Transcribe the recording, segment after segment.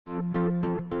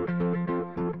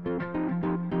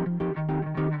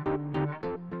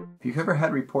you've ever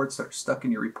had reports that are stuck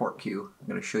in your report queue, I'm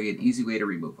going to show you an easy way to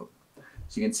remove them.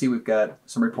 So you can see we've got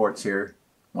some reports here,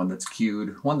 one that's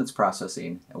queued, one that's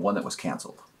processing, and one that was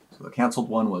canceled. So the canceled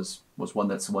one was one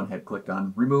that someone had clicked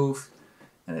on remove,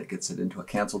 and it gets it into a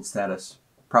canceled status.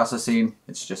 Processing,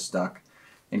 it's just stuck,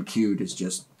 and queued is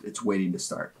just, it's waiting to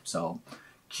start. So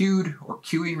queued or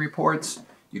queuing reports,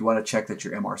 you'd want to check that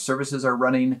your MR services are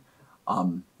running,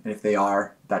 and if they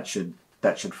are, that should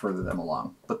further them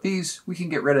along. But these, we can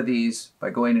get rid of these by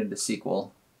going into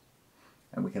SQL,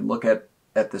 and we can look at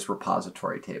this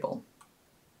repository table.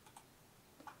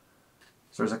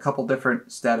 So there's a couple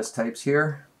different status types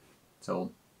here.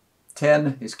 So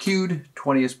 10 is queued,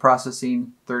 20 is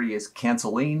processing, 30 is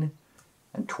canceling,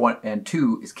 and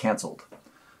 2 is canceled.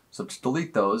 So to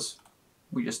delete those,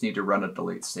 we just need to run a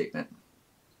delete statement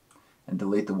and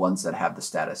delete the ones that have the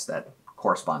status that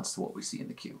corresponds to what we see in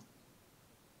the queue.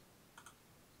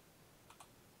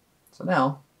 So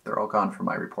now they're all gone from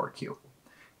my report queue.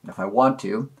 And if I want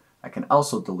to, I can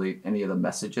also delete any of the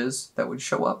messages that would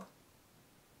show up.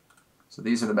 So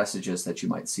these are the messages that you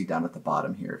might see down at the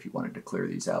bottom here if you wanted to clear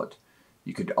these out.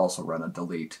 You could also run a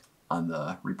delete on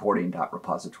the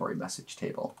reporting.repository message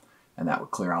table, and that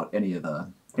would clear out any of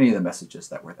the messages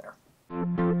that were there.